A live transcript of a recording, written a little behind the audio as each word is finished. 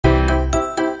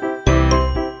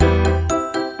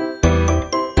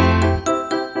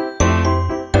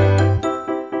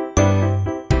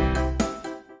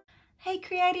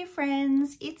creative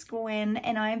friends, it's Gwen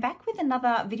and I am back with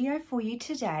another video for you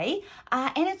today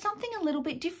and it's something a little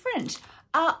bit different.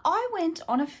 I went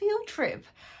on a field trip.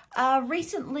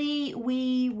 Recently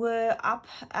we were up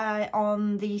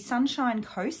on the Sunshine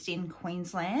Coast in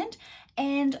Queensland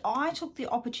and I took the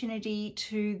opportunity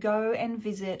to go and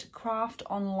visit Craft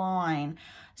Online.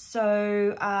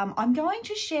 So I'm going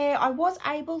to share, I was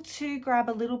able to grab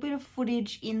a little bit of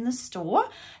footage in the store.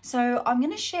 So I'm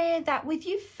going to share that with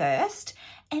you first.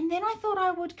 And then I thought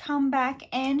I would come back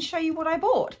and show you what I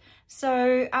bought.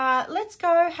 So let's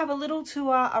go have a little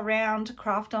tour around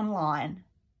Craft Online.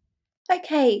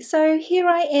 Okay, so here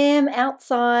I am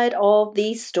outside of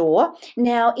the store.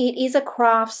 Now it is a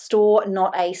craft store,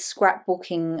 not a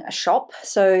scrapbooking shop.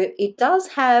 So it does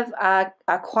have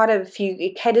quite a few,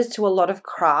 it caters to a lot of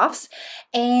crafts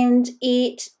and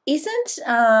it isn't,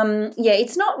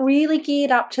 it's not really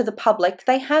geared up to the public.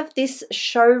 They have this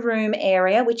showroom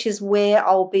area, which is where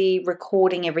I'll be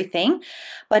recording everything.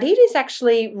 But it is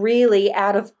actually really,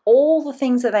 out of all the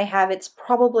things that they have, it's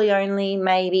probably only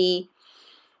maybe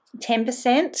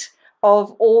 10%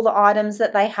 of all the items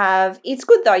that they have. It's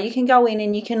good though. You can go in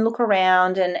and you can look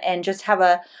around and just have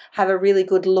a really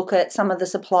good look at some of the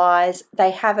supplies.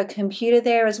 They have a computer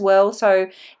there as well. So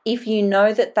if you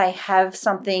know that they have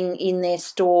something in their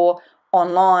store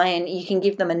online, you can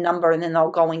give them a number and then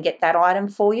they'll go and get that item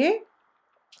for you.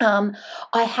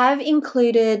 I have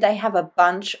included, they have a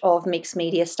bunch of mixed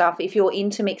media stuff. If you're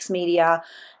into mixed media,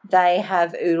 they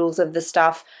have oodles of the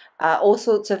stuff. All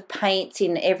sorts of paints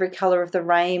in every color of the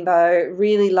rainbow,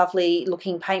 really lovely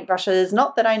looking paintbrushes.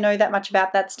 Not that I know that much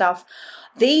about that stuff.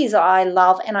 These I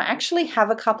love, and I actually have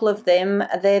a couple of them.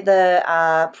 They're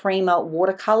the Prima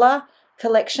watercolor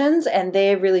collections, and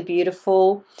they're really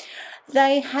beautiful.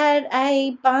 They had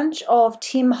a bunch of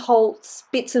Tim Holtz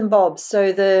bits and bobs,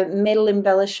 so the metal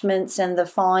embellishments and the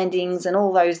findings and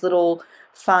all those little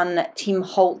fun Tim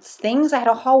Holtz things. They had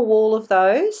a whole wall of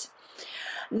those.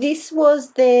 This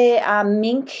was their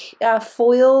mink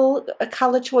foil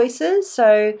color choices,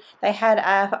 so they had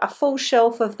a full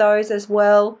shelf of those as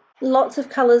well. Lots of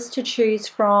colors to choose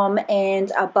from,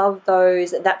 and above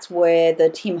those, that's where the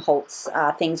Tim Holtz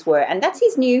things were. And that's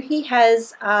his new, he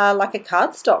has like a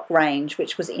cardstock range,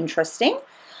 which was interesting.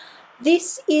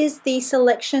 This is the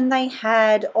selection they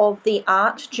had of the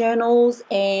art journals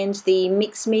and the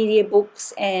mixed media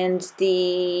books and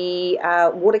the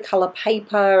watercolor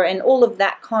paper and all of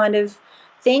that kind of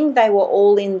thing. They were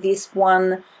all in this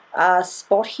one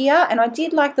spot here, and I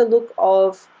did like the look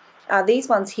of these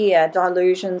ones here,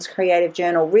 Delusions Creative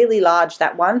Journal, really large,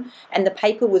 that one, and the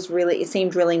paper was really, it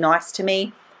seemed really nice to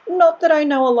me. Not that I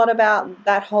know a lot about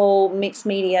that whole mixed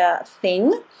media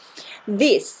thing.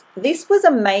 This was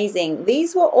amazing.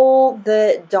 These were all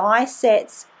the die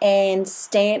sets and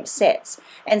stamp sets,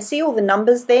 and see all the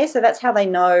numbers there, so that's how they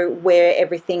know where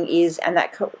everything is, and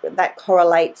that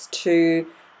correlates to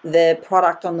the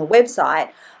product on the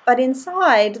website. But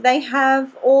inside they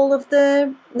have all of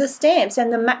the stamps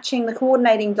and the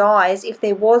coordinating dies. If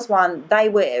there was one, they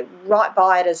were right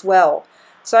by it as well.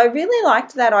 So I really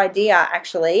liked that idea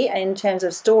actually in terms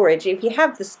of storage. If you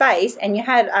have the space and you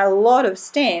had a lot of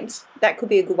stamps, that could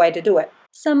be a good way to do it.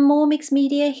 Some more mixed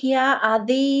media here.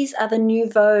 These are the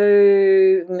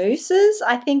Nouveau Mousses,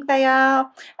 I think they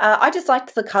are. I just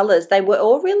liked the colors. They were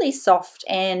all really soft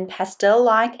and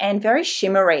pastel-like and very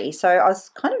shimmery. So I was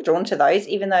kind of drawn to those,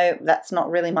 even though that's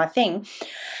not really my thing.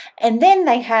 And then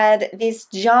they had this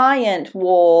giant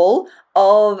wall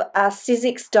of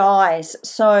Sizzix dies,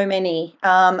 so many.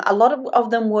 A lot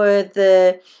of them were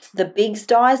the Bigs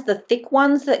dies, the thick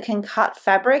ones that can cut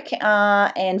fabric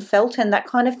and felt and that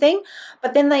kind of thing.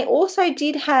 But then they also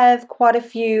did have quite a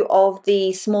few of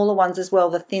the smaller ones as well,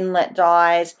 the Thinlet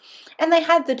dies. And they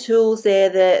had the tools there,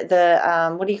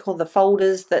 the what do you call the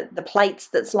folders, the plates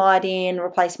that slide in,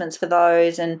 replacements for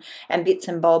those, and bits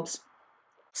and bobs.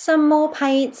 Some more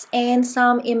paints and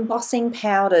some embossing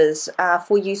powders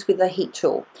for use with a heat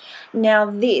tool. Now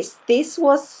this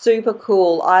was super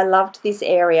cool. I loved this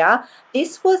area.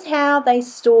 This was how they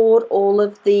stored all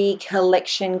of the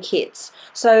collection kits.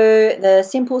 So the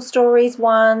Simple Stories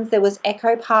ones, there was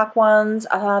Echo Park ones,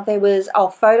 there was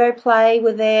Photo Play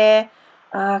were there.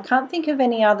 Can't think of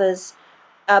any others.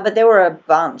 But there were a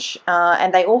bunch,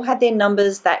 and they all had their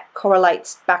numbers that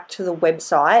correlates back to the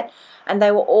website, and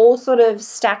they were all sort of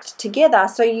stacked together,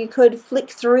 so you could flick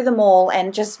through them all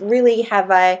and just really have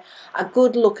a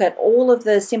good look at all of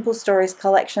the Simple Stories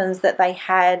collections that they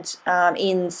had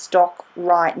in stock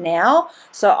right now.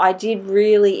 So I did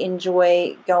really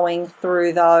enjoy going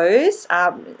through those.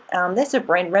 There's a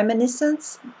brand,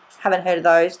 Reminiscence, haven't heard of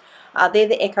those. They're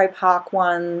the Echo Park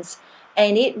ones.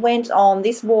 and it went on.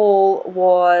 This wall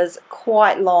was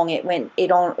quite long. It went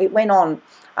on.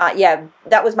 Yeah,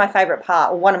 that was my favorite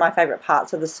part, or one of my favorite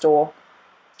parts of the store.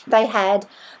 They had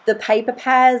the paper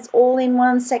pads all in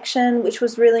one section, which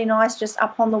was really nice, just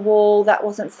up on the wall. That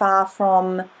wasn't far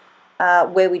from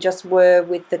where we just were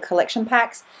with the collection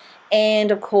packs.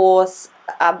 And of course,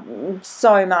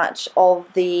 so much of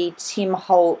the Tim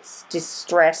Holtz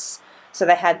distress. So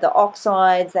they had the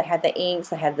oxides, they had the inks,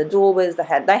 they had the daubers, they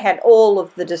had all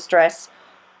of the distress,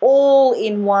 all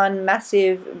in one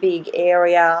massive big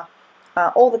area.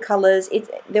 All the colours.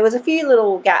 There was a few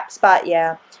little gaps, but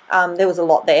yeah, there was a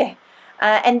lot there.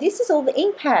 And this is all the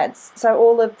ink pads. So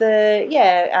all of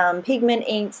the pigment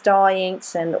inks, dye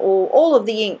inks, and all of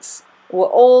the inks were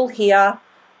all here,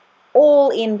 all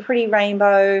in pretty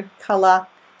rainbow colour.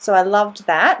 So I loved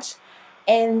that.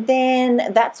 And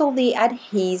then that's all the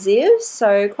adhesives,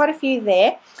 so quite a few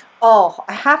there. Oh,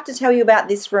 I have to tell you about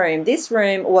this room. This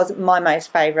room was my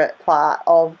most favourite part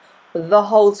of the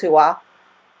whole tour.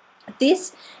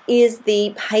 This is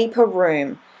the paper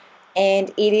room, and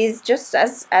it is just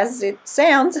as it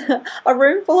sounds, a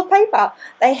room full of paper.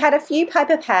 They had a few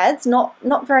paper pads,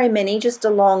 not very many, just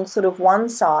along sort of one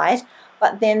side,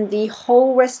 but then the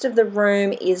whole rest of the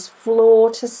room is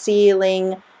floor to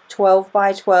ceiling 12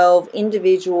 by 12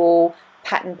 individual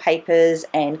pattern papers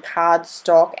and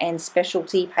cardstock and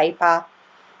specialty paper,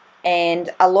 and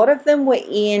a lot of them were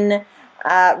in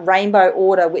rainbow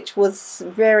order, which was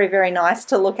very, very nice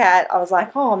to look at. I was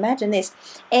like, oh, imagine this.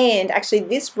 And actually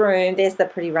this room, there's the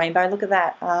pretty rainbow, look at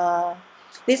that.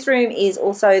 This room is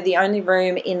also the only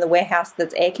room in the warehouse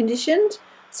that's air conditioned,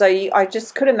 so I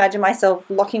just could imagine myself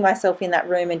locking myself in that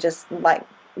room and just like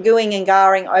gooing and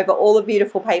garring over all the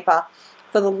beautiful paper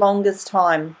for the longest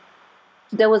time.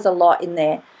 There was a lot in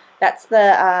there. That's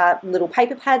the little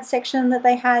paper pad section that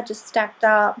they had just stacked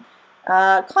up,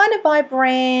 kind of by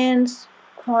brand,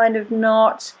 kind of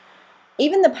not.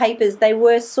 Even the papers, they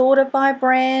were sort of by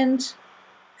brand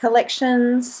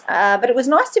collections, but it was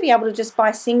nice to be able to just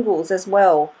buy singles as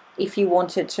well if you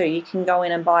wanted to. You can go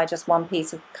in and buy just one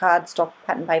piece of cardstock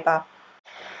pattern paper.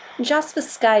 Just for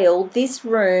scale, this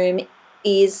room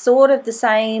is sort of the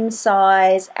same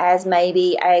size as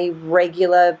maybe a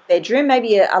regular bedroom,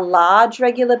 maybe a large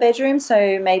regular bedroom,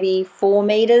 so maybe 4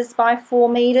 meters by 4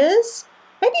 meters,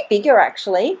 maybe bigger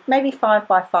actually, maybe 5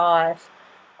 by 5.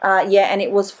 Yeah, and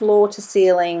it was floor to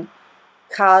ceiling,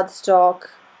 cardstock,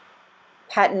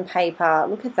 pattern paper.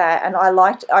 Look at that. And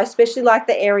I especially liked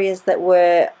the areas that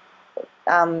were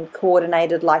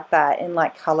coordinated like that in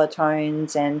like color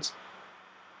tones and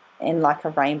like a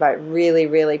rainbow. Really,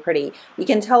 really pretty. You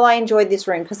can tell I enjoyed this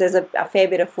room because there's a fair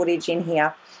bit of footage in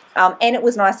here. And it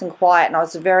was nice and quiet, and I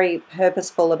was very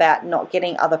purposeful about not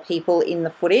getting other people in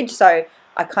the footage, so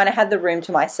I kind of had the room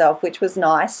to myself, which was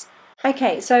nice.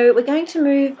 Okay, so we're going to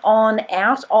move on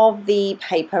out of the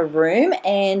paper room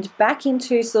and back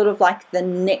into sort of like the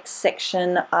next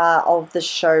section of the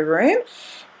showroom.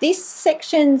 This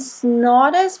section's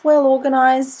not as well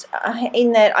organized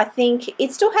in that I think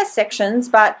it still has sections,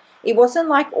 but it wasn't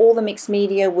like all the mixed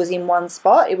media was in one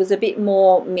spot. It was a bit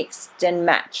more mixed and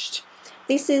matched.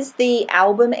 This is the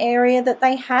album area that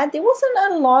they had. There wasn't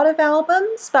a lot of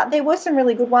albums, but there were some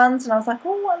really good ones, and I was like,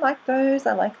 oh, I like those,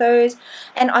 I like those.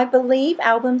 And I believe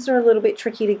albums are a little bit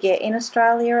tricky to get in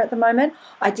Australia at the moment.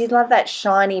 I did love that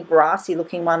shiny, brassy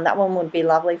looking one. That one would be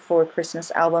lovely for a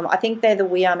Christmas album. I think they're the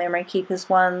We Are Memory Keepers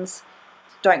ones.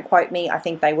 Don't quote me, I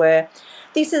think they were.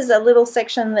 This is a little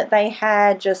section that they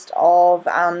had just of,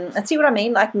 and see what I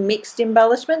mean, like mixed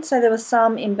embellishment. So there was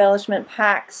some embellishment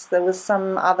packs, there was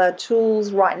some other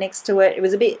tools right next to it. It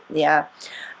was a bit, yeah.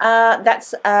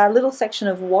 That's a little section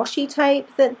of washi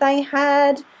tape that they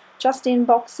had just in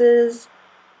boxes.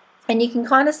 And you can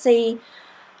kind of see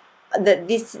that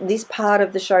this part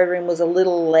of the showroom was a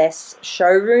little less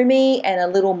showroomy and a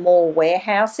little more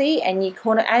warehousey, and you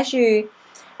kind of,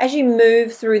 as you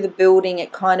move through the building,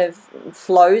 it kind of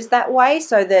flows that way,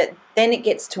 so that then it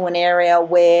gets to an area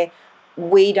where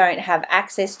we don't have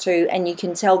access to, and you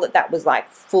can tell that that was like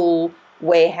full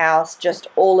warehouse, just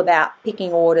all about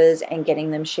picking orders and getting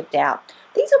them shipped out.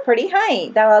 These are pretty, hey,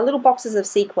 they were little boxes of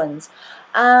sequins.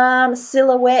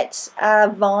 Silhouette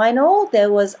vinyl,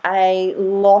 there was a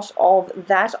lot of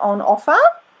that on offer.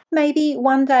 Maybe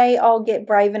one day I'll get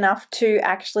brave enough to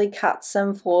actually cut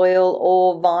some foil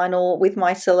or vinyl with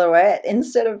my silhouette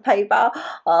instead of paper.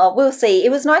 We'll see.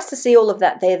 It was nice to see all of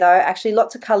that there though. Actually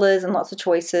lots of colours and lots of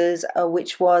choices,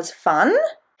 which was fun.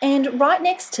 And right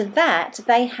next to that,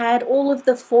 they had all of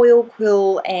the foil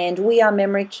quill and We Are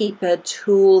Memory Keeper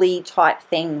tooly type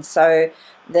things. So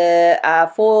the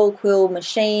foil quill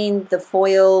machine, the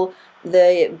foil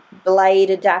the blade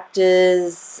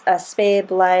adapters, spare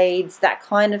blades, that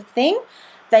kind of thing.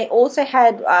 They also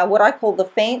had what I call the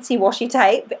fancy washi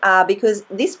tape, because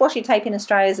this washi tape in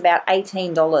Australia is about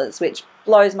 $18, which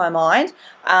blows my mind.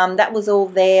 That was all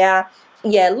there.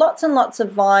 Yeah, lots and lots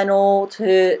of vinyl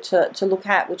to look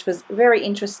at, which was very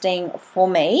interesting for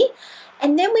me.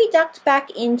 And then we ducked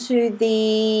back into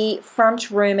the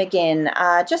front room again,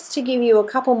 just to give you a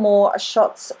couple more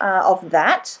shots of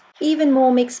that. Even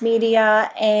more mixed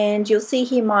media, and you'll see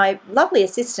here my lovely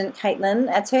assistant Caitlin,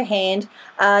 that's her hand,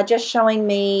 just showing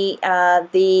me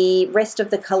the rest of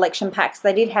the collection packs.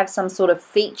 They did have some sort of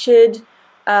featured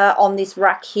on this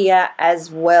rack here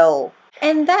as well.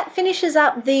 And that finishes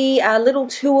up the little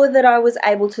tour that I was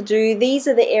able to do. These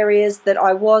are the areas that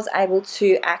I was able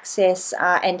to access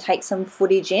and take some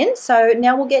footage in. So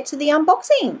now we'll get to the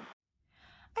unboxing.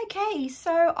 Okay,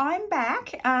 so I'm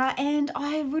back and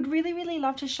I would really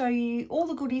love to show you all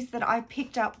the goodies that I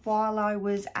picked up while I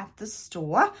was at the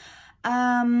store.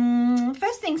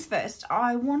 First things first,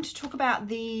 I want to talk about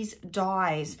these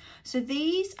dies. So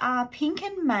these are Pink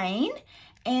and Main,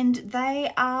 and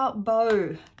they are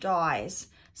bow dies.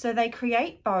 So they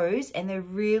create bows and they're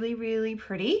really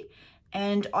pretty.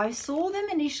 And I saw them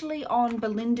initially on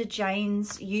Belinda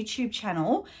Jane's YouTube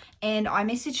channel, and I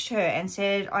messaged her and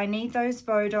said, I need those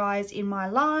bow dies in my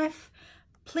life.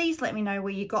 Please let me know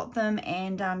where you got them.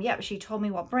 And yeah, she told me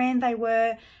what brand they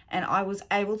were, and I was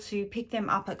able to pick them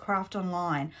up at Craft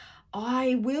Online.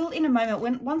 I will in a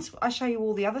moment, once I show you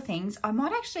all the other things, I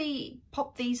might actually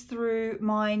pop these through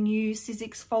my new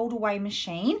Sizzix fold away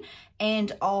machine,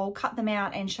 and I'll cut them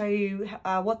out and show you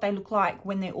what they look like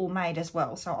when they're all made as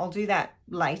well. So I'll do that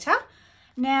later.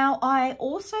 Now, I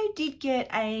also did get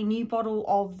a new bottle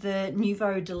of the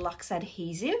Nuvo Deluxe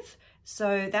adhesive.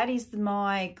 So that is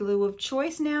my glue of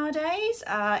choice nowadays.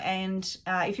 And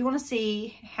if you want to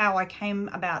see how I came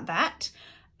about that,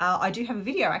 I do have a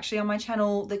video actually on my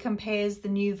channel that compares the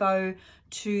Nuvo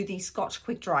to the Scotch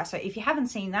Quick Dry. So if you haven't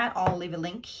seen that, I'll leave a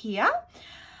link here.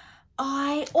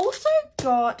 I also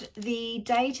got the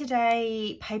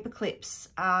day-to-day paper clips.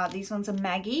 These ones are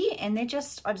Maggie, and I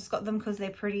just got them because they're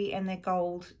pretty and they're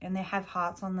gold and they have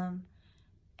hearts on them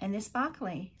and they're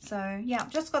sparkly. So yeah,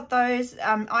 just got those.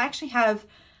 I actually have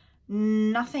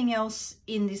nothing else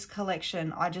in this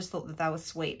collection. I just thought that they were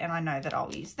sweet and I know that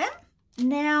I'll use them.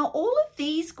 Now, all of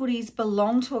these goodies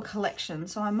belong to a collection,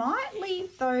 so I might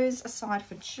leave those aside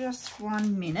for just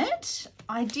 1 minute.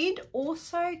 I did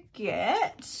also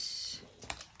get,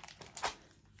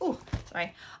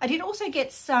 I did also get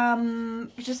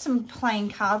just some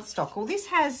plain cardstock. Well, this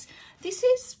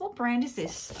is, what brand is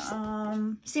this?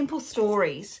 Simple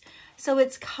Stories. So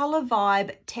it's Color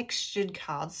Vibe textured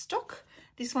cardstock.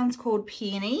 This one's called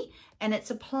Peony, and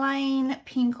it's a plain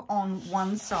pink on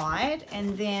one side,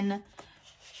 and then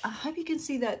I hope you can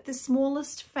see that the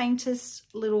smallest, faintest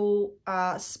little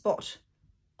spot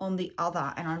on the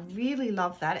other, and I really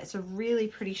love that. It's a really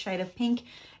pretty shade of pink.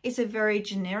 It's a very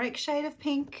generic shade of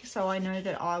pink, so I know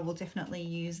that I will definitely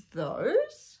use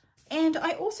those. And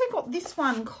I also got this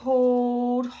one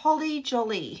called Holly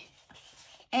Jolly,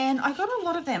 and I got a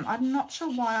lot of them. I'm not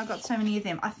sure why I got so many of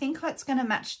them. I think it's going to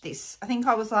match this. I think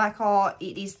I was like, oh,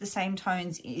 it is the same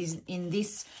tones is in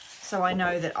this, so I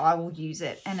know that I will use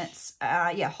it. And it's,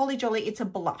 yeah, Holly Jolly, it's a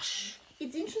blush.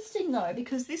 It's interesting though,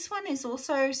 because this one is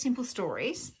also Simple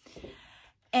Stories,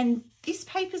 and this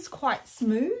paper's quite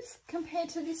smooth compared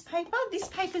to this paper. This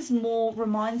paper's more,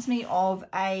 reminds me of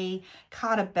a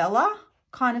Carta Bella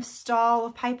kind of style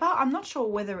of paper. I'm not sure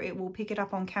whether it will pick it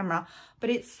up on camera, but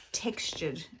it's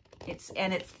textured. It's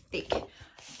thick.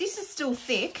 This is still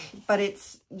thick, but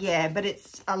it's, yeah, but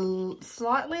it's a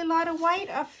slightly lighter weight,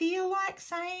 I feel like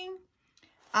saying.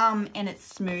 And it's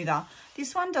smoother.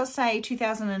 This one does say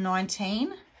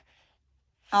 2019.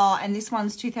 Oh, and this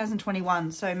one's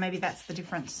 2021, so maybe that's the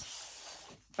difference.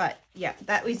 But yeah,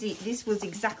 that was it. This was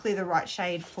exactly the right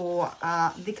shade for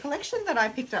the collection that I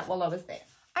picked up while I was there.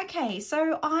 Okay,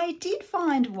 so I did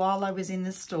find while I was in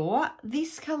the store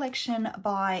this collection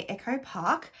by Echo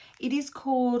Park. It is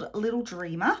called Little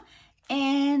Dreamer,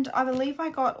 and I believe I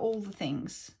got all the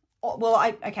things. Well,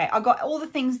 I got all the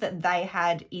things that they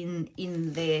had in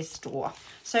their store.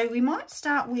 So we might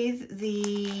start with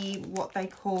the, what they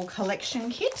call collection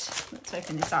kit. Let's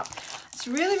open this up. It's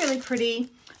really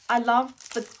pretty. I love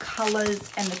the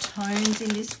colors and the tones in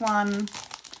this one.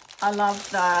 I love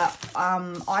the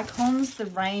icons, the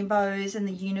rainbows and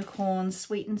the unicorns,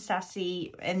 sweet and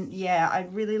sassy. And yeah, I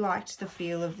really liked the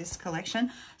feel of this collection.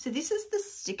 So this is the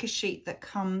sticker sheet that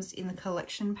comes in the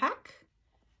collection pack.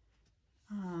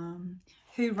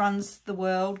 Who Runs the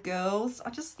World girls.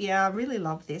 I really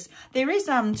love this. There is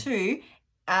too,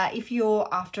 if you're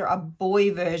after a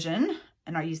boy version,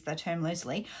 and I use that term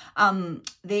loosely,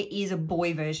 there is a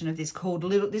boy version of this called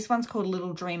this one's called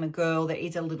Little Dreamer Girl. There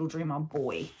is a Little Dreamer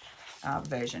Boy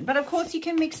version. But of course you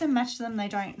can mix and match them. They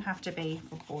don't have to be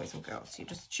for boys or girls. You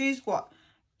just choose what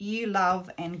you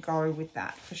love and go with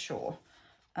that for sure.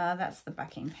 That's the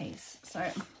backing piece. So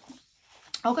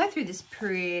I'll go through this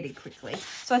pretty quickly.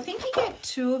 So I think you get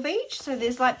 2 of each. So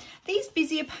there's like these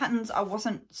busier patterns I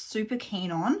wasn't super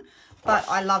keen on, but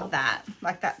I love that.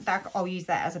 Like that I'll use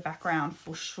that as a background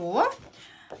for sure.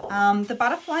 The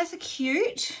butterflies are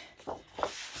cute.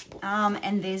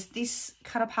 And there's this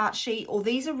cut apart sheet, or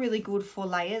these are really good for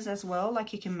layers as well.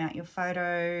 Like you can mount your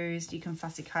photos, you can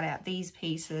fussy cut out these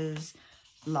pieces.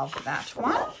 Love that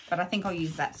one, but I think I'll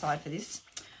use that side for this.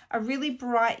 A really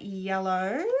bright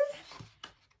yellow.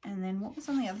 And then what was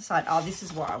on the other side? Oh, this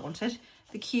is what I wanted.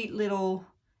 The cute little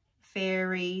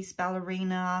fairies,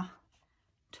 ballerina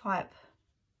type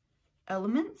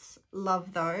elements.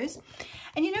 Love those.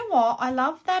 And you know what? I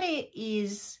love that it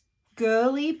is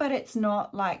girly, but it's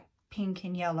not like pink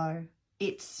and yellow.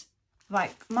 It's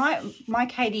like my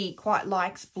Katie quite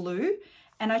likes blue,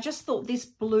 and I just thought this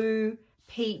blue,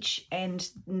 peach and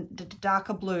the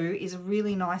darker blue is a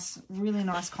really nice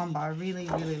combo. I really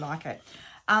like it.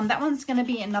 That one's going to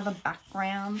be another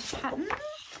background pattern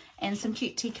and some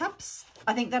cute teacups.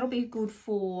 I think that'll be good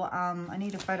for I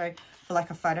need a photo for like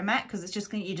a photo mat, because it's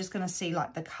just you're just going to see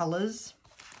like the colors.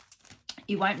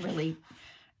 You won't really,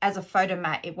 as a photo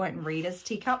mat, it won't read as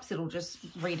teacups. It'll just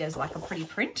read as like a pretty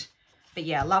print. But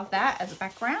yeah, I love that as a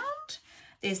background.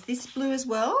 There's this blue as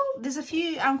well. There's a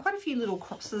few, quite a few little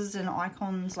crosses and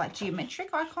icons, like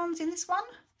geometric icons in this one.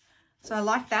 So I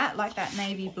like that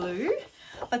navy blue.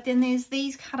 But then there's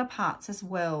these cut aparts as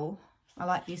well. I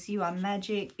like this. You are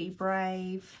magic, be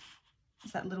brave.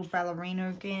 There's that little ballerina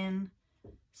again.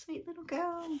 Sweet little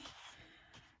girl.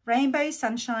 Rainbow,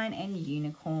 sunshine, and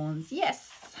unicorns. Yes.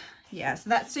 Yeah, so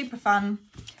that's super fun.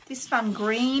 This fun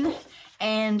green,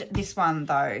 and this one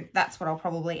though, that's what I'll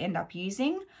probably end up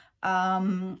using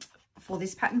for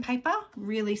this pattern paper.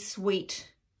 Really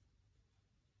sweet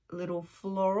little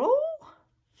floral.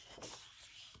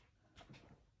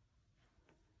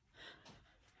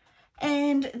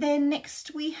 And then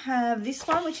next we have this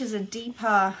one, which is a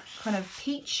deeper kind of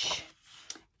peach.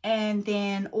 And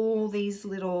then all these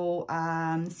little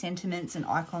sentiments and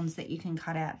icons that you can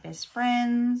cut out. Best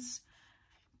friends,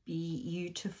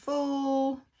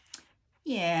 beautiful.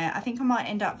 Yeah, I think I might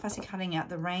end up fussy cutting out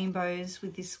the rainbows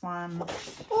with this one.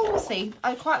 Oh, we'll see.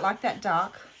 I quite like that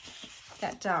dark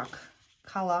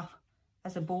colour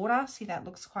as a border. See, that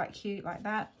looks quite cute like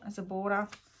that as a border.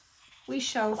 We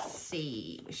shall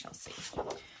see. We shall see.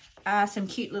 Some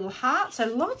cute little hearts. So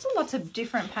lots and lots of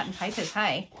different pattern papers,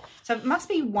 hey? So it must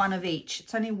be one of each.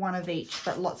 It's only one of each,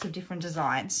 but lots of different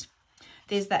designs.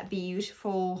 There's that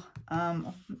beautiful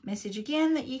message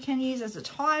again that you can use as a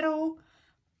title.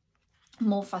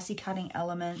 More fussy cutting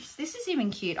elements. This is even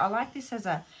cute. I like this as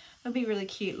a, it'll be really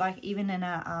cute, like even in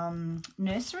a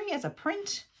nursery as a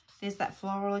print. There's that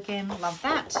floral again. Love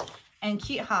that. And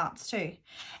cute hearts too.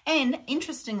 And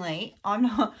interestingly, I'm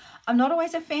not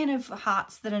always a fan of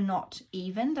hearts that are not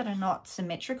even, that are not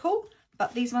symmetrical,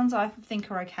 but these ones I think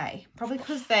are okay. Probably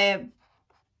because they're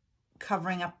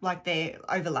covering up, like they're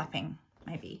overlapping,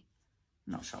 maybe.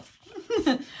 I'm not sure.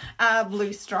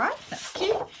 Blue stripe, that's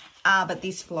cute. But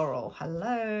this floral,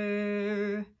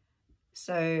 hello.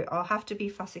 So I'll have to be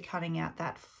fussy cutting out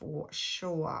that for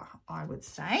sure, I would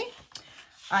say.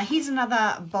 Here's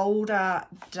another bolder,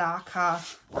 darker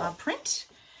print,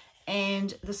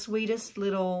 and the sweetest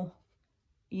little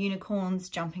unicorns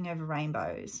jumping over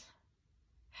rainbows.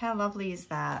 How lovely is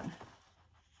that?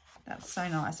 That's so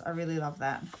nice. I really love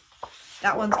that.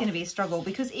 That one's going to be a struggle,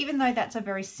 because even though that's a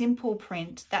very simple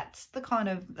print, that's the kind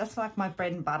of, that's like my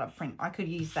bread and butter print. I could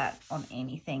use that on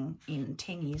anything in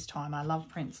 10 years time. I love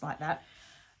prints like that.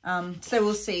 So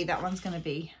we'll see. That one's going to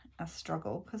be a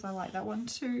struggle, because I like that one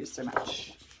too so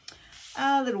much.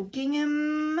 A little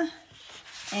gingham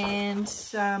and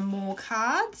some more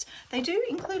cards. They do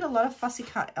include a lot of fussy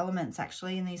cut elements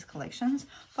actually in these collections.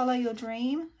 Follow your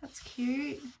dream. That's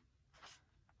cute.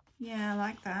 Yeah, I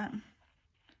like that.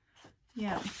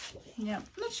 Yeah. I'm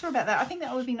not sure about that. I think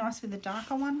that would be nice with the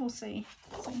darker one. We'll see.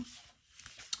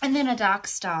 And then a dark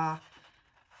star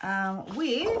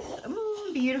with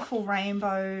beautiful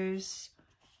rainbows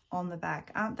on the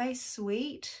back. Aren't they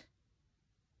sweet?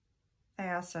 They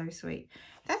are so sweet.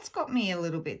 That's got me a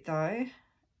little bit though.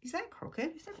 Is that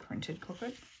crooked? Is that printed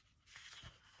crooked?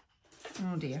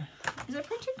 Oh dear. Is it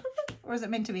printed crooked? Or is it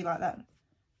meant to be like that?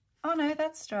 Oh no,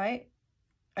 that's straight.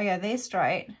 Oh yeah, they're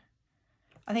straight.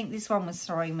 I think this one was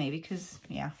throwing me because,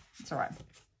 yeah, it's all right.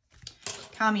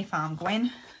 Calm your farm,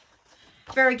 Gwen.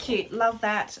 Very cute. Love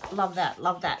that. Love that.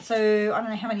 Love that. So I don't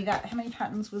know how many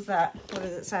patterns was that? What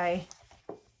does it say?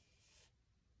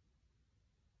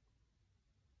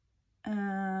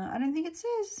 I don't think it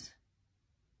says.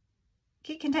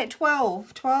 Kit contain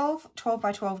 12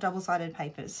 by 12 double-sided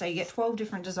papers. So you get 12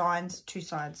 different designs, 2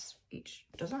 sides each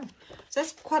design. So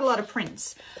that's quite a lot of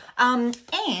prints. And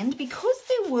because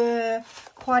there were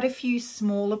quite a few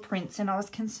smaller prints and I was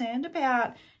concerned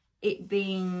about it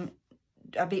being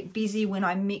a bit busy when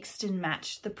I mixed and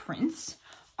matched the prints,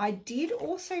 I did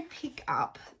also pick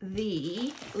up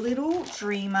the Little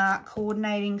Dreamer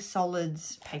Coordinating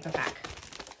Solids paper pack.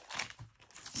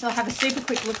 So I'll have a super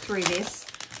quick look through this.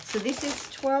 So this is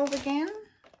 12 again,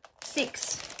 6.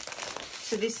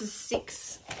 So this is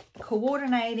 6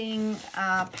 coordinating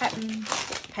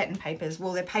pattern papers.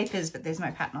 Well, they're papers, but there's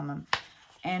no pattern on them.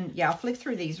 And yeah, I'll flick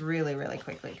through these really, really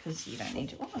quickly because you don't need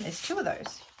to. Oh, there's 2 of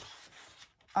those.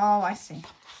 Oh, I see.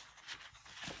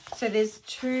 So there's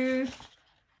two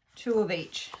of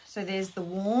each. So there's the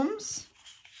warms.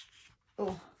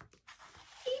 Oh,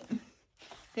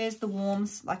 there's the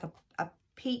warms, like a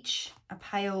peach, a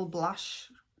pale blush,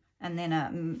 and then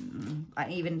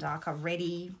an even darker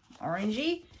reddy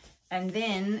orangey. And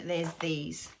then there's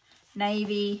these,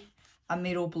 navy, a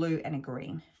middle blue, and a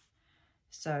green.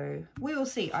 So we will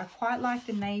see. I quite like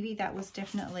the navy. That was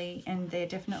definitely, and they're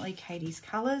definitely Katie's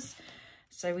colours.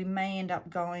 So we may end up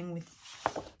going with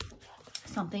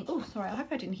something. Oh, sorry, I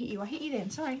hope I didn't hit you. I hit you then,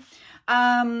 sorry.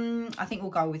 I think we'll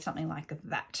go with something like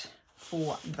that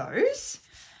for those.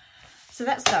 So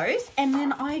that's those. And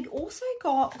then I also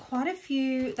got quite a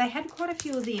few, they had quite a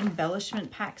few of the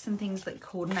embellishment packs and things that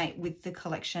coordinate with the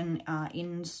collection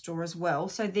in store as well.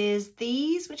 So there's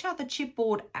these, which are the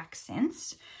chipboard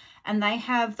accents. And they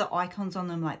have the icons on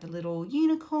them, like the little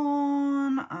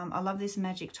unicorn. I love this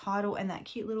magic title and that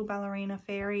cute little ballerina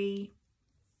fairy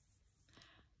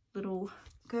little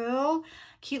girl.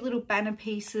 Cute little banner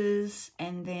pieces.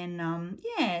 And then,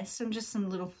 yeah, some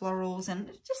little florals and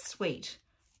just sweet.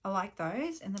 I like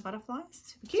those. And the butterflies.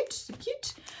 Super cute, super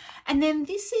cute. And then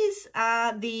this is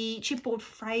the chipboard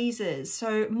phrases.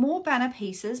 So more banner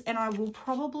pieces. And I will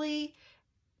probably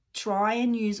try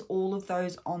and use all of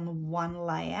those on one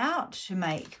layout to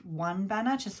make one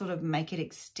banner, to sort of make it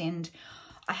extend.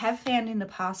 I have found in the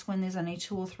past when there's only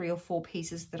 2 or 3 or 4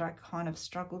 pieces that I kind of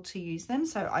struggle to use them.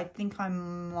 So I think I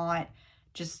might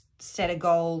just set a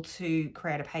goal to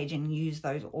create a page and use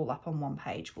those all up on one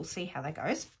page. We'll see how that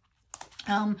goes.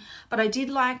 But I did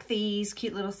like these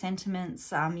cute little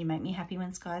sentiments. You make me happy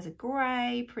when skies are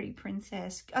grey, pretty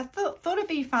princess. I thought it'd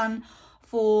be fun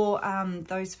for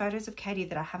those photos of Katie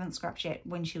that I haven't scrapped yet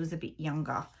when she was a bit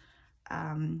younger.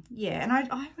 Yeah, and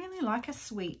I really like a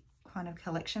sweet kind of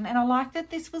collection. And I like that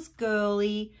this was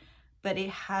girly, but it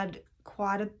had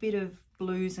quite a bit of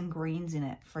blues and greens in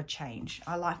it for a change.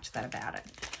 I liked that about it.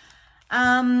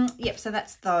 Yep, so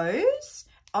that's those.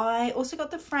 I also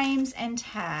got the frames and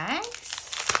tags.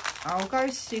 I'll go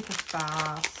super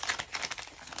fast.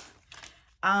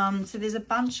 So there's a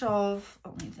bunch of,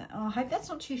 oh, I hope that's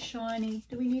not too shiny.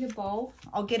 Do we need a bowl?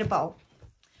 I'll get a bowl.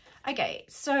 Okay,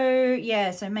 so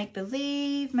yeah, so make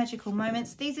believe, magical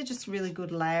moments. These are just really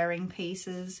good layering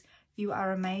pieces. You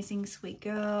are amazing, sweet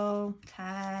girl.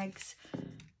 Tags.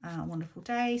 Wonderful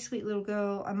day, sweet little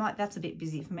girl. That's a bit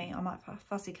busy for me. I might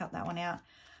fussy cut that one out.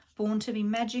 Born to be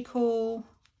magical.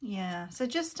 Yeah, so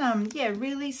just, yeah,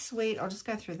 really sweet. I'll just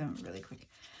go through them really quick.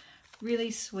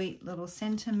 Really sweet little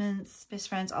sentiments. Best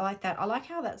friends. I like that. I like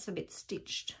how that's a bit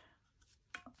stitched.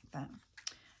 Like that.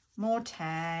 More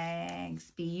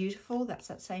tags. Beautiful. That's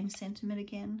that same sentiment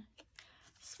again.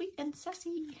 Sweet and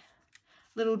sassy.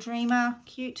 Little dreamer.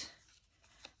 Cute.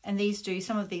 And these do,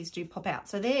 some of these do pop out.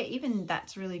 So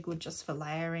that's really good just for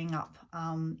layering up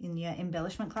in your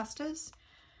embellishment clusters.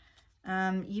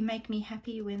 You make me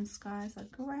happy when skies are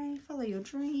grey. Follow your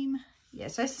dream. Yeah,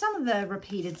 so some of the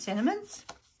repeated sentiments.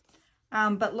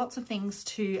 But lots of things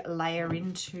to layer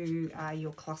into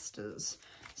your clusters.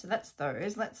 So that's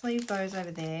those. Let's leave those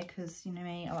over there because, you know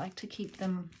me, I like to keep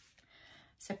them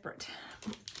separate.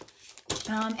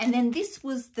 And then this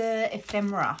was the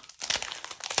ephemera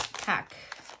pack.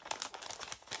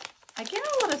 I get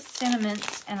a lot of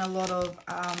sentiments and a lot of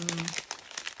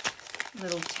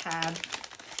little tab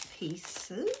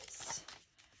pieces.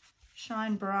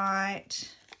 Shine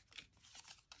bright.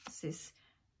 What's this?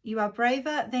 You are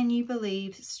braver than you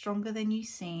believe, stronger than you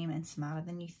seem, and smarter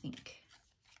than you think.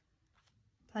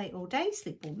 Play all day,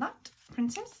 sleep all night.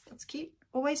 Princess, that's cute.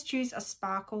 Always choose a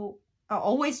sparkle I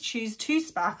always choose to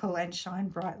sparkle and shine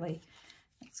brightly.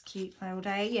 That's cute. Play all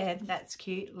day. Yeah, that's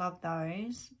cute. Love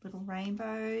those. Little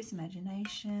rainbows,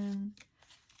 imagination,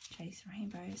 chase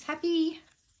rainbows. Happy.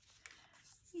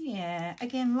 Yeah,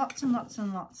 again, lots and lots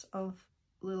and lots of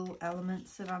little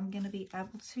elements that I'm going to be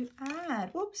able to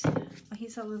add. Whoops. Oh,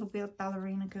 here's a little bit of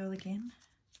ballerina girl again.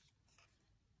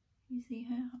 You see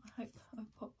her? I hope I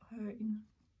pop her in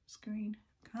the screen.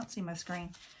 Can't see my screen.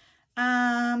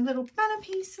 Little banner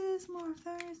pieces, more of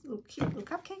those. Little cute little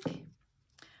cupcake.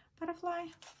 Butterfly.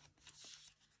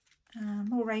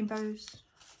 More rainbows.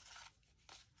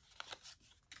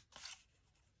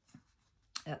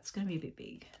 That's going to be a bit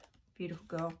big. Beautiful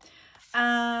girl.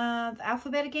 The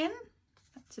alphabet again.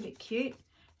 That's a bit cute.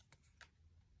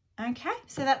 Okay,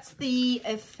 so that's the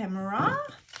ephemera.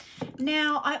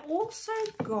 Now, I also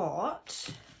got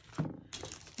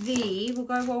we'll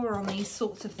go while we're on these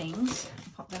sorts of things.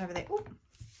 I'll pop that over there. Ooh.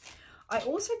 I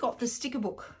also got the sticker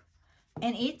book,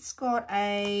 and it's got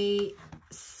a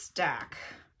stack.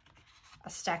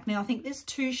 Now, I think there's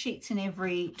 2 sheets in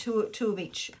every, two of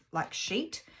each like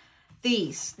sheet.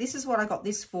 This is what I got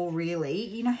this for, really.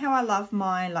 You know how I love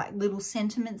my like little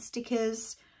sentiment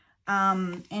stickers,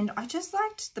 and I just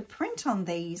liked the print on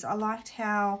these. I liked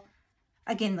how,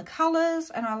 again, the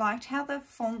colors, and I liked how the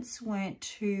fonts weren't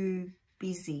too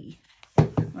busy,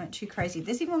 weren't too crazy.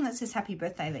 There's even one that says happy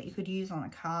birthday that you could use on a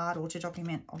card or to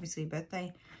document, obviously,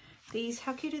 birthday. These,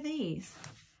 how cute are these?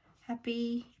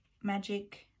 Happy,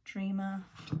 magic, dreamer,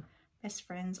 best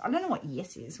friends. I don't know what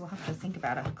yes is. We'll have to think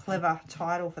about a clever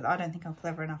title for that. I don't think I'm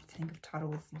clever enough to think of a title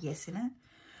with yes in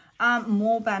it.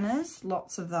 More banners,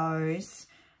 lots of those.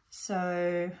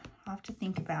 So I have to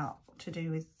think about what to do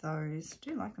with those. I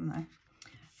do like them though.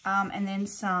 And then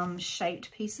some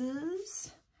shaped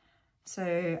pieces.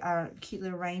 So a cute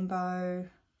little rainbow,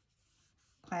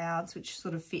 clouds, which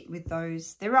sort of fit with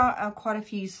those. There are quite a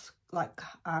few like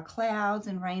clouds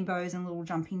and rainbows and little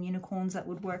jumping unicorns that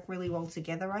would work really well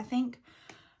together, I think.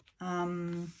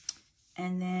 And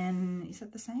then, is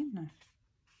that the same? No.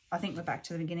 I think we're back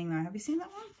to the beginning though. Have you seen that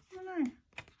one? I don't know.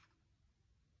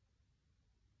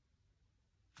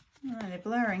 No, they're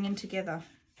blurring in together.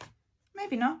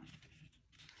 Maybe not.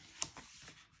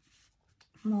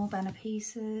 More banner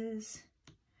pieces.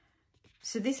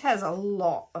 So this has a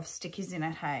lot of stickers in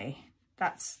it, hey.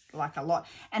 That's like a lot.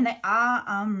 And they are,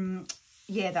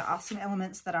 yeah, there are some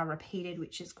elements that are repeated,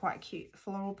 which is quite cute.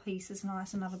 Floral piece is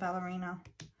nice, another ballerina.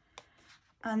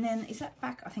 And then, is that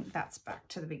back? I think that's back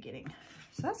to the beginning.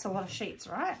 So that's a lot of sheets,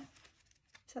 right?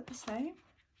 Is that the same?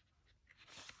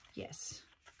 Yes.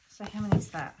 So how many is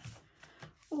that?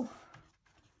 Oh,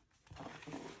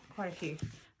 quite a few.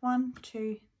 1,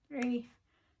 2, 3,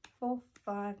 4,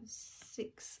 5,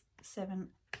 6, 7,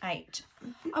 8.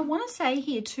 I want to say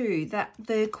here too that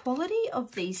the quality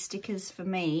of these stickers for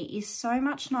me is so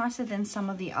much nicer than some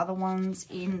of the other ones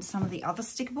in some of the other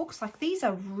sticker books. Like these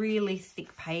are really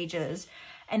thick pages,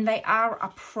 and they are a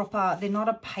proper, they're not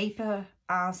a paper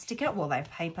sticker. Well, they're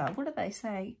paper. What do they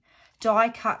say? Die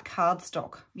cut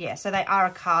cardstock. Yeah, so they are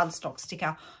a cardstock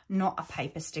sticker, not a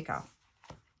paper sticker.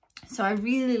 So I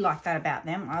really like that about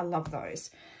them. I love those.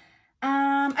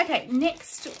 Okay,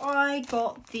 next I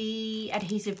got the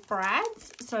adhesive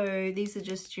brads. So these are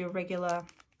just your regular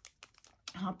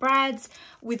brads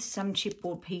with some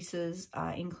chipboard pieces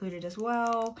included as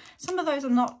well. Some of those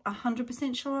I'm not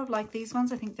 100% sure of, like these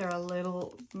ones. I think they're a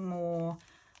little more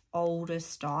older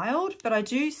styled, but I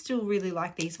do still really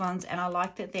like these ones, and I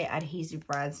like that they're adhesive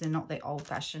brads. They're not the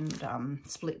old-fashioned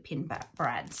split pin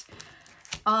brads.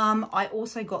 I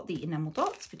also got the enamel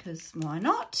dots because why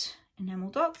not? Enamel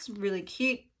dots, really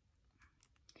cute.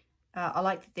 I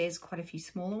like that there's quite a few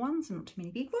smaller ones and not too many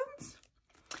big ones.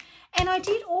 And I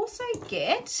did also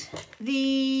get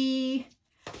the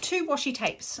 2 washi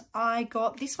tapes. I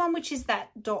got this one, which is that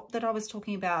dot that I was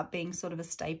talking about being sort of a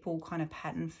staple kind of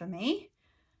pattern for me.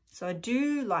 So I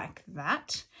do like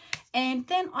that. And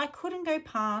then I couldn't go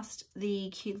past the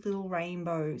cute little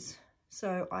rainbows.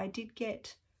 So I did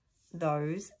get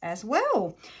those as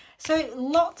well. So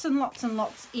lots and lots and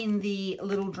lots in the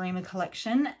Little Dreamer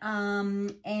collection,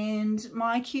 and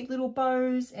my cute little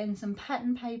bows and some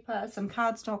pattern paper, some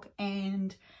cardstock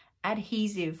and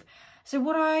adhesive. So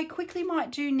what I quickly might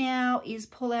do now is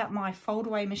pull out my fold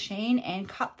away machine and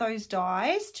cut those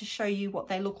dies to show you what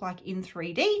they look like in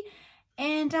 3D,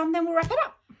 and then we'll wrap it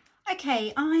up.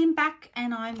 Okay, I'm back,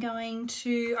 and I'm going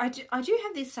to, I do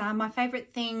have this, my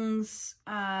favorite things,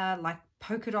 like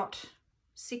polka dot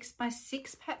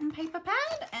 6x6 pattern paper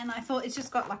pad, and I thought it's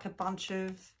just got like a bunch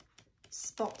of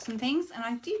spots and things, and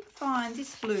I did find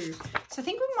this blue, so I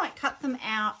think we might cut them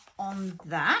out on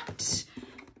that.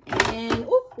 And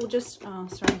we'll just,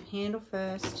 handle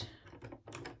first.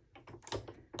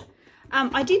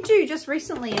 I did do just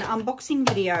recently an unboxing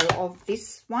video of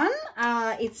this one.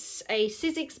 It's a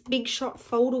Sizzix Big Shot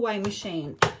fold away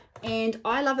machine. And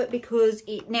I love it because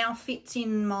it now fits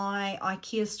in my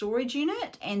IKEA storage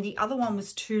unit, and the other one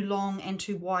was too long and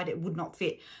too wide, it would not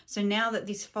fit. So now that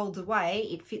this folds away,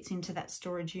 it fits into that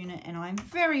storage unit, and I'm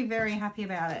very, very happy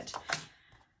about it.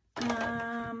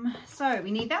 So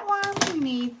we need that one, we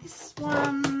need this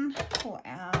one for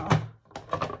our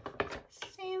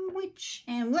sandwich,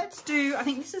 and let's do, I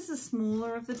think this is the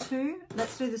smaller of the two.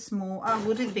 Let's do the small,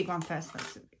 we'll do the big one first.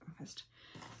 Let's do the big one first.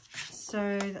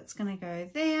 So that's going to go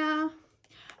there.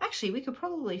 Actually, we could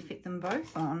probably fit them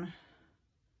both on.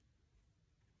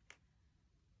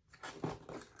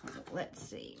 Let's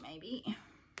see, maybe.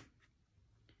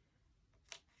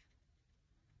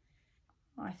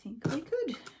 I think we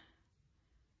could.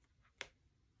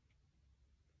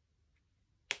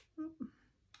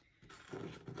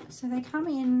 So they come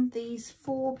in these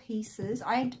 4 pieces.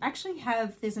 I actually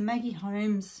have, there's a Maggie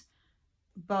Holmes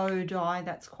bow die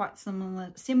that's quite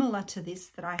similar to this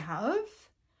that I have,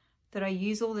 that I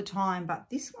use all the time, but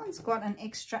this one's got an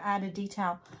extra added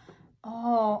detail.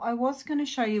 Oh, I was going to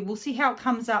show you. We'll see how it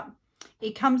comes up.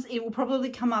 It will probably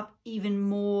come up even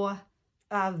more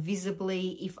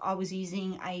visibly if I was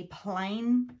using a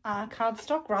plain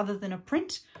cardstock rather than a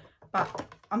print,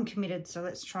 but I'm committed, so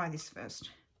let's try this first.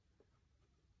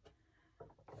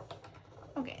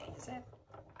 Okay,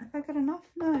 have I got enough?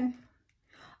 No.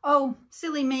 Oh,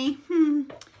 silly me.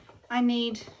 I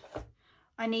need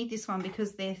this one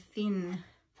because they're thin.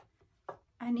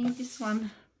 I need this one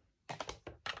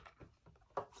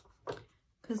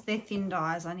because they're thin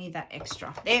dies. I need that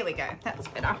extra. There we go. That's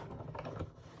better.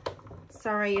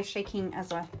 Sorry, you're shaking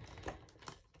as I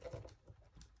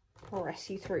press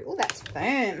you through. Oh, that's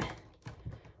firm.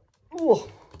 Oh,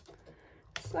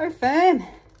 so firm.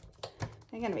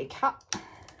 They're going to be cut.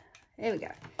 There we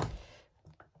go.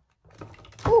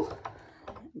 Oh,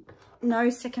 no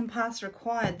second pass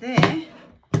required there.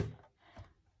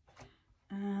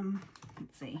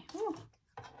 Let's see. Ooh.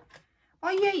 Oh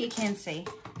yeah, you can see.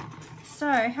 So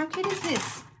how cute is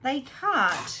this? They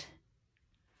cut,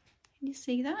 can you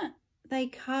see that? They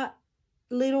cut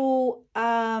little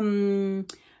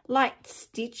like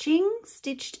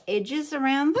stitched edges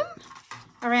around them,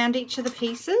 around each of the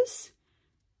pieces.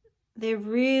 They're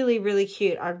really, really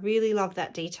cute. I really love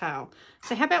that detail.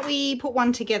 So how about we put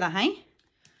one together, hey?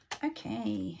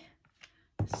 Okay,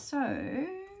 so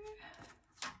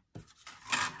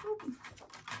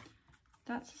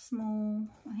that's a small,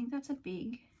 I think that's a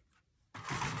big.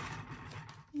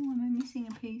 Oh, am I missing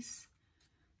a piece?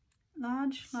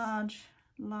 Large, large,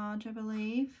 large, I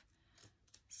believe.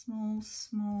 Small,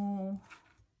 small,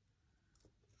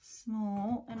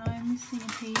 small, and I'm missing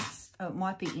a piece. Oh, it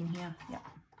might be in here. Yeah.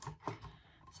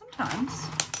 Sometimes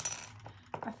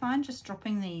I find just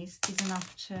dropping these is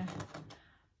enough to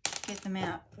get them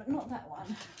out, but not that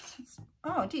one.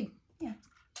 Oh, it did. Yeah.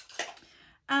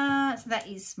 So that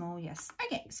is small, yes.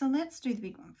 Okay, so let's do the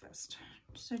big one first.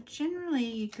 So generally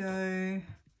you go a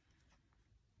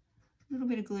little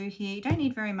bit of glue here. You don't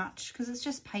need very much because it's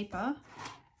just paper.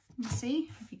 You see,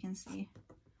 if you can see.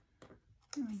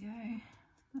 There we go.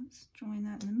 Let's join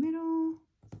that in the middle.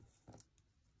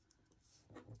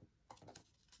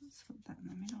 Let's put that in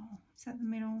the middle. Is that the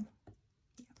middle?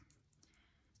 Yeah.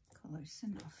 Close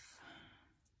enough.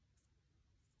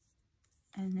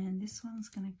 And then this one's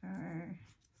going to go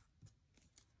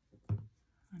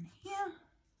on here.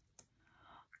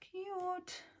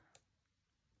 Cute.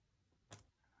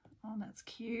 Oh, that's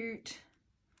cute.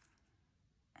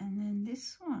 And then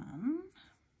this one,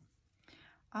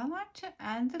 I like to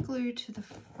add the glue to the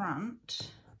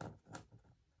front.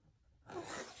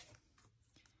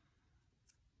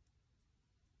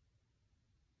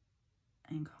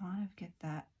 And kind of get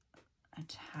that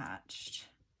attached.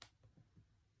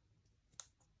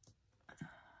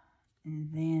 And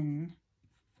then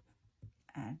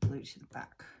add glue to the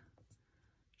back.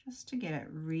 Just to get it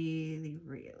really,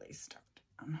 really stuck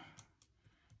down.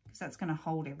 Because that's going to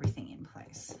hold everything in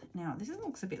place. Now, this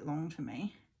looks a bit long to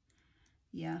me.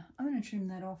 Yeah, I'm going to trim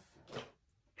that off.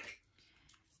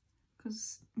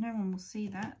 Because no one will see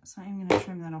that. So I'm going to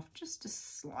trim that off just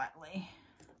slightly.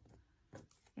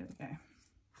 There we go.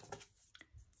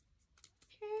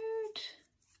 Cute.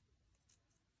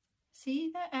 See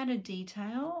that added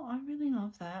detail? I really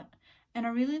love that. And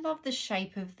I really love the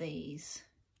shape of these.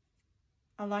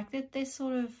 I like that they're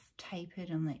sort of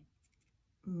tapered on the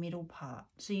middle part.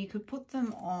 So you could put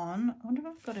them on. I wonder if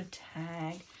I've got a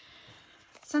tag.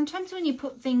 Sometimes when you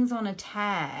put things on a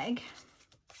tag,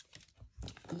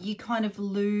 you kind of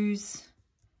lose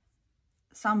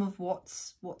some of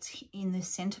what's in the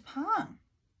center part.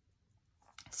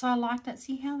 So I like that.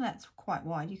 See how that's quite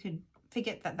wide? You could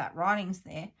forget that writing's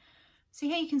there. See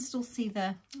how you can still see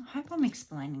the, I hope I'm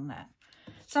explaining that.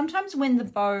 Sometimes when the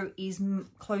bow is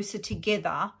closer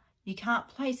together, you can't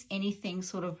place anything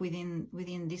sort of within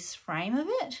this frame of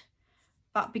it.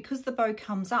 But because the bow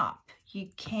comes up, you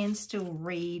can still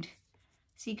read.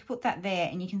 So you can put that there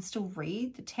and you can still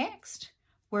read the text.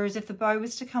 Whereas if the bow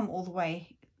was to come all the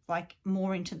way, like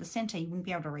more into the center, you wouldn't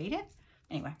be able to read it.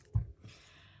 Anyway,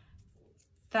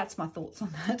 that's my thoughts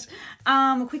on that.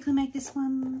 We'll quickly make this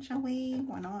one, shall we?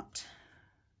 Why not?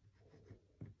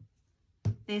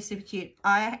 They're super cute.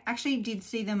 I actually did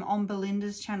see them on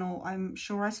Belinda's channel. I'm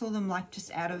sure I saw them like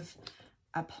just out of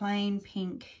a plain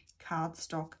pink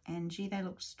cardstock, and gee, they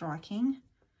look striking.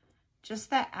 Just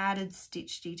that added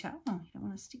stitch detail. Oh, you don't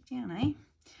want to stick down, eh?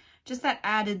 Just that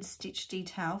added stitch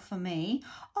detail for me.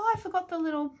 Oh, I forgot the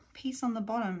little piece on the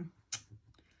bottom.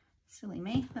 Silly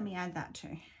me. Let me add that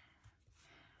too.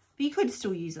 But you could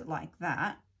still use it like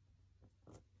that.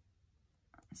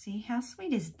 See, how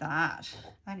sweet is that?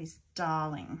 That is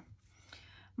darling.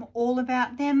 I'm all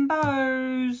about them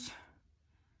bows.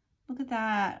 Look at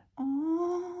that.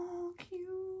 Oh,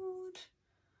 cute.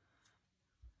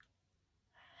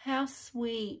 How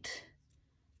sweet.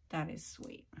 That is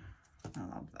sweet. I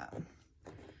love that.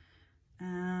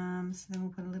 So then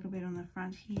we'll put a little bit on the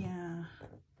front here.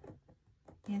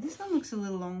 Yeah, this one looks a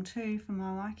little long too for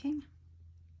my liking.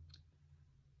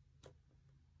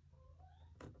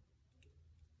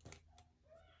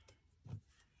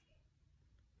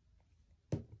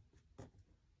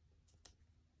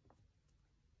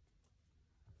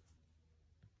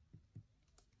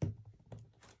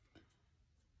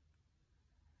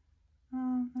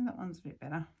 Oh, that one's a bit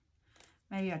better.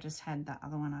 Maybe I just had that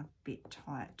other one a bit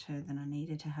tighter than I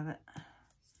needed to have it.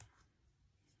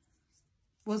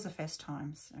 Was the first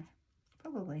time, so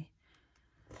probably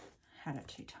had it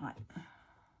too tight.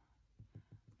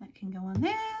 That can go on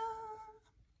there.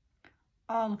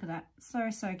 Oh, look at that.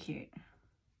 So cute.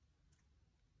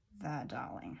 That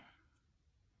darling.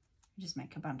 Just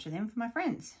make a bunch of them for my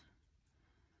friends.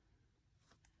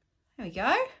 There we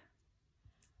go.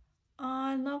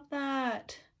 I love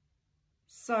that.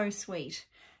 So sweet.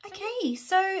 Okay,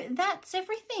 so that's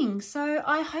everything. So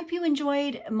I hope you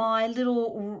enjoyed my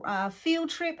little field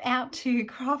trip out to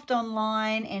Craft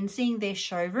Online and seeing their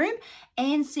showroom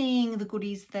and seeing the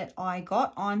goodies that I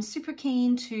got. I'm super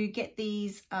keen to get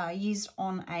these used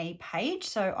on a page,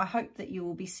 so I hope that you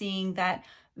will be seeing that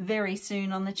very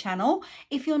soon on the channel.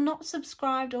 If you're not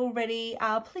subscribed already,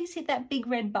 please hit that big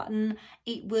red button.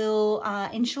 It will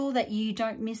ensure that you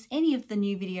don't miss any of the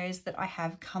new videos that I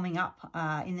have coming up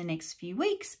in the next few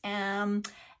weeks. And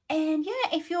yeah,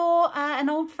 if you're an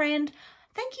old friend,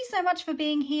 thank you so much for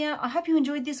being here. I hope you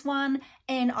enjoyed this one,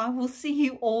 and I will see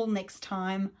you all next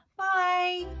time.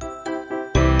 Bye.